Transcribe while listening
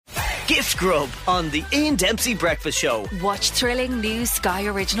Gift Grub on the Ian Dempsey Breakfast Show. Watch thrilling new Sky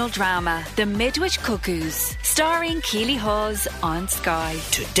original drama, The Midwich Cuckoos, starring Keely Hawes on Sky.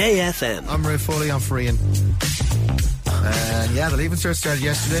 Today FM. I'm Ray Foley, I'm for Ian. And yeah, the Leaving Cert started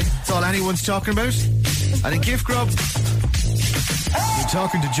yesterday. It's all anyone's talking about. And in Gift Grub, you're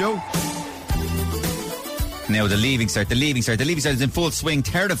talking to Joe. Now the Leaving Cert is in full swing.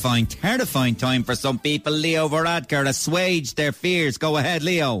 Terrifying time for some people. Leo Varadkar assuaged their fears. Go ahead,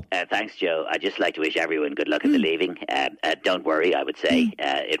 Leo. Thanks, Joe. I'd just like to wish everyone good luck at the Leaving. Don't worry, I would say.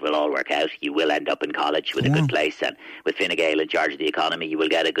 It will all work out. You will end up in college with a good place, and with Fine Gael in charge of the economy, you will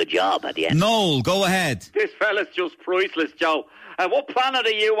get a good job at the end. Noel, go ahead. This fella's just priceless, Joe. What planet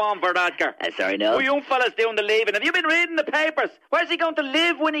are you on, Varadkar? Sorry, no. What young fella's doing the Leaving? Have you been reading the papers? Where's he going to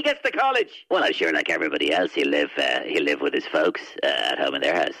live when he gets to college? Well, I'm sure, like everybody else, he'll live with his folks at home in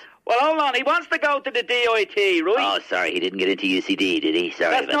their house. Well, hold on. He wants to go to the DIT, right? Oh, sorry. He didn't get into UCD, did he? Sorry.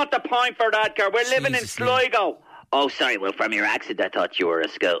 That's not the point, Varadkar. We're living in Sligo. Oh, sorry. Well, from your accent, I thought you were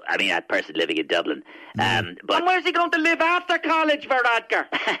a person living in Dublin. But And where's he going to live after college, Varadkar?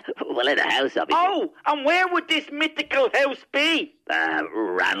 Well, in a house, obviously. Oh, and where would this mythical house be?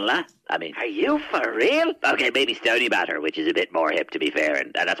 Ranelagh. Are you for real? Okay, maybe Stoneybatter, which is a bit more hip, to be fair,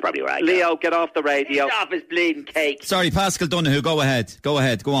 and that's probably where I go. Leo, get off the radio. Get off his bleeding cake. Sorry, Pascal Donoghue, go ahead, go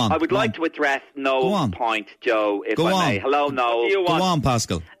on. I would like to address Noel's point, Joe, if I may. Hello, Noel. Go on,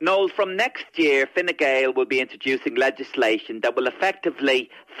 Pascal. Noel, from next year, Fine Gael will be introducing legislation that will effectively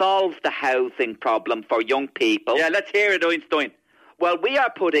solve the housing problem for young people. Yeah, let's hear it, Einstein. Well, we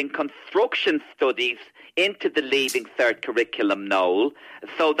are putting construction studies into the Leaving Cert curriculum, Noel,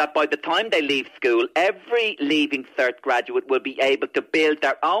 so that by the time they leave school, every Leaving Cert graduate will be able to build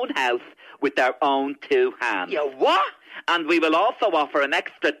their own house with their own two hands. Yeah, what? And we will also offer an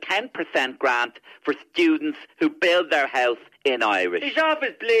extra 10% grant for students who build their house in Irish. He's off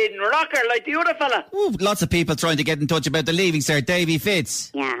his bleeding rocker like the other fella. Ooh, lots of people trying to get in touch about the Leaving Cert. Davy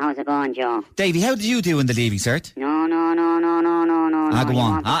Fitz. Yeah, how's it going, Joe? Davy, how did you do in the Leaving Cert? No. Go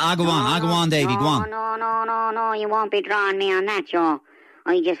on, Davy, go on. No, you won't be drawing me on that, Joe.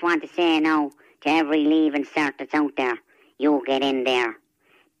 I just want to say now to every Leaving Cert that's out there, you get in there.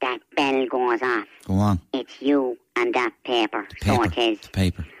 That bell goes off. Go on. It's you and that paper. So it is. The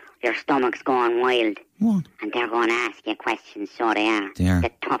paper. Your stomach's going wild. What? And they're going to ask you questions, so they are.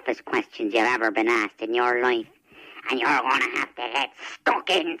 The toughest questions you've ever been asked in your life. And you're going to have to get stuck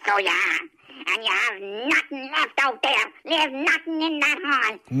in, so you are. And you have nothing left out there. Leave nothing in that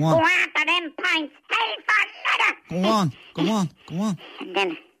hall. Go after them pints. Hell for leather. Go on.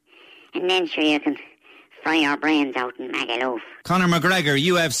 And then sure you can fry your brains out in Magaluf. Conor McGregor,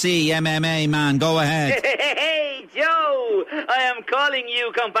 UFC, MMA man, go ahead. Hey, Joe, I am calling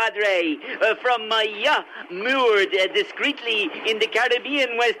you, compadre, from my yacht moored discreetly in the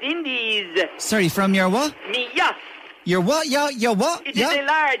Caribbean West Indies. Sorry, from your what? Me yacht. Your what? Your what? It is a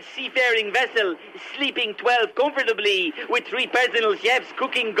large seafaring vessel, sleeping 12 comfortably, with 3 personal chefs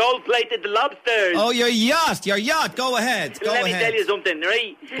cooking gold-plated lobsters. Oh, your yacht, go ahead. Let me tell you something,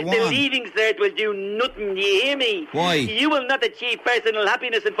 right? The Leaving Cert will do nothing, you hear me? Why? You will not achieve personal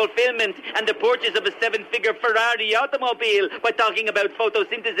happiness and fulfillment and the purchase of a 7-figure Ferrari automobile by talking about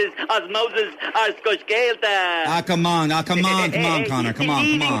photosynthesis, osmosis, or Scotch Gaelta. Come on, Conor, come on.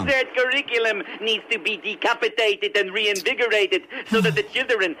 The Leaving Cert curriculum needs to be decapitated and reinvigorated so that the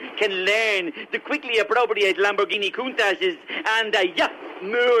children can learn to quickly appropriate Lamborghini Countaches and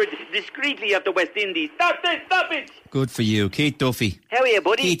moored discreetly off the West Indies. Stop it! Good for you, Keith Duffy. How are you,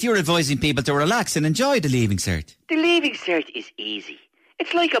 buddy? Keith, you're advising people to relax and enjoy the Leaving Cert. The Leaving Cert is easy.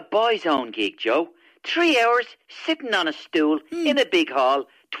 It's like a boy's own gig, Joe. 3 hours sitting on a stool in a big hall,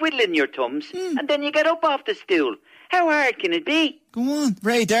 twiddling your thumbs, and then you get up off the stool. How hard can it be? Go on.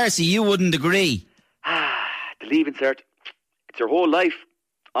 Ray Darcy, you wouldn't agree. The Leaving Cert. It's your whole life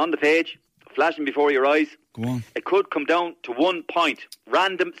on the page, flashing before your eyes. Go on. It could come down to 1 point.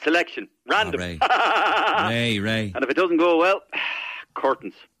 Random selection. Random. Ray. And if it doesn't go well,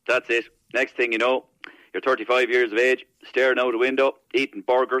 curtains. That's it. Next thing you know, you're 35 years of age, staring out a window, eating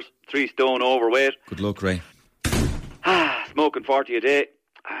burgers, 3 stone overweight. Good luck, Ray. Smoking 40 a day,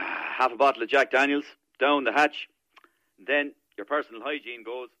 half a bottle of Jack Daniels, down the hatch. Then your personal hygiene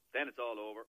goes, then it's all over.